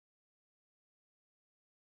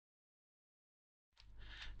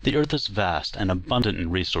The Earth is vast and abundant in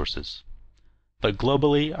resources, but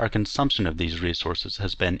globally our consumption of these resources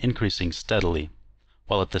has been increasing steadily,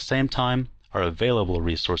 while at the same time our available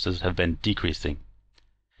resources have been decreasing.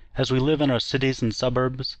 As we live in our cities and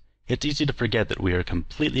suburbs, it's easy to forget that we are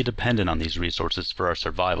completely dependent on these resources for our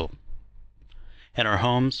survival. In our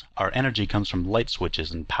homes, our energy comes from light switches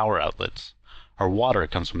and power outlets. Our water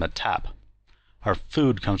comes from a tap. Our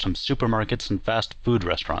food comes from supermarkets and fast food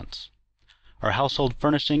restaurants. Our household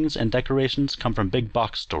furnishings and decorations come from big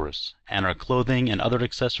box stores, and our clothing and other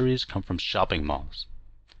accessories come from shopping malls.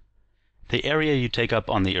 The area you take up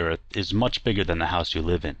on the Earth is much bigger than the house you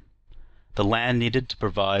live in. The land needed to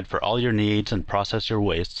provide for all your needs and process your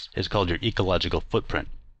wastes is called your ecological footprint.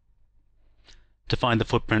 To find the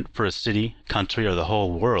footprint for a city, country, or the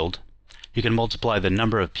whole world, you can multiply the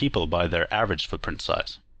number of people by their average footprint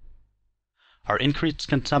size. Our increased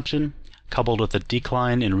consumption, coupled with a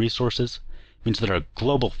decline in resources, means that our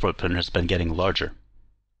global footprint has been getting larger.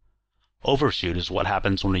 Overshoot is what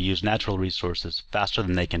happens when we use natural resources faster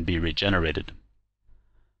than they can be regenerated.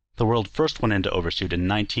 The world first went into overshoot in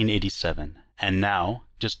 1987, and now,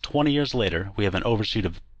 just 20 years later, we have an overshoot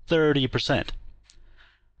of 30%.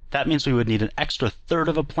 That means we would need an extra third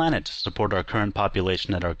of a planet to support our current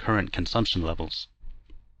population at our current consumption levels.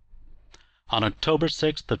 On October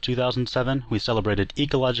 6th of 2007, we celebrated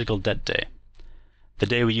Ecological Debt Day, the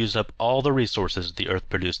day we used up all the resources the Earth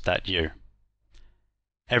produced that year.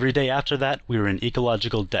 Every day after that, we were in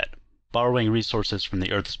ecological debt, borrowing resources from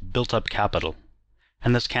the Earth's built-up capital.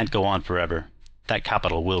 And this can't go on forever. That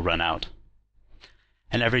capital will run out.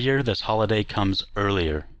 And every year this holiday comes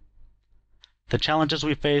earlier. The challenges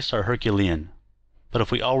we face are Herculean, but if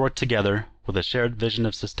we all work together with a shared vision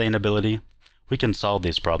of sustainability, we can solve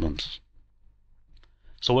these problems.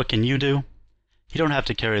 So what can you do? You don't have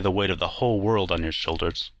to carry the weight of the whole world on your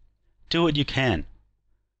shoulders. Do what you can.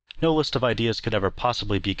 No list of ideas could ever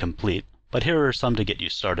possibly be complete, but here are some to get you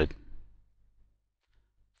started.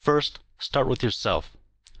 First, start with yourself.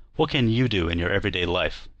 What can you do in your everyday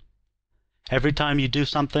life? Every time you do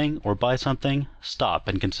something or buy something, stop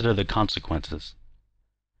and consider the consequences.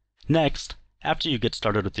 Next, after you get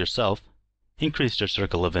started with yourself, increase your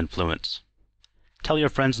circle of influence. Tell your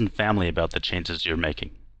friends and family about the changes you're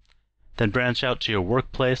making. Then branch out to your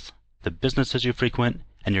workplace, the businesses you frequent,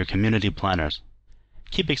 and your community planners.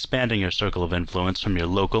 Keep expanding your circle of influence from your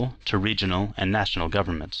local to regional and national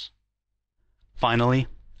governments. Finally,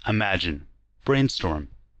 imagine, brainstorm,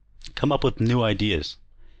 come up with new ideas.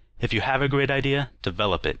 If you have a great idea,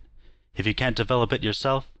 develop it. If you can't develop it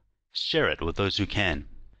yourself, share it with those who can.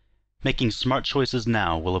 Making smart choices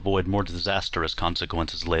now will avoid more disastrous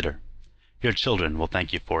consequences later. Your children will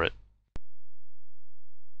thank you for it.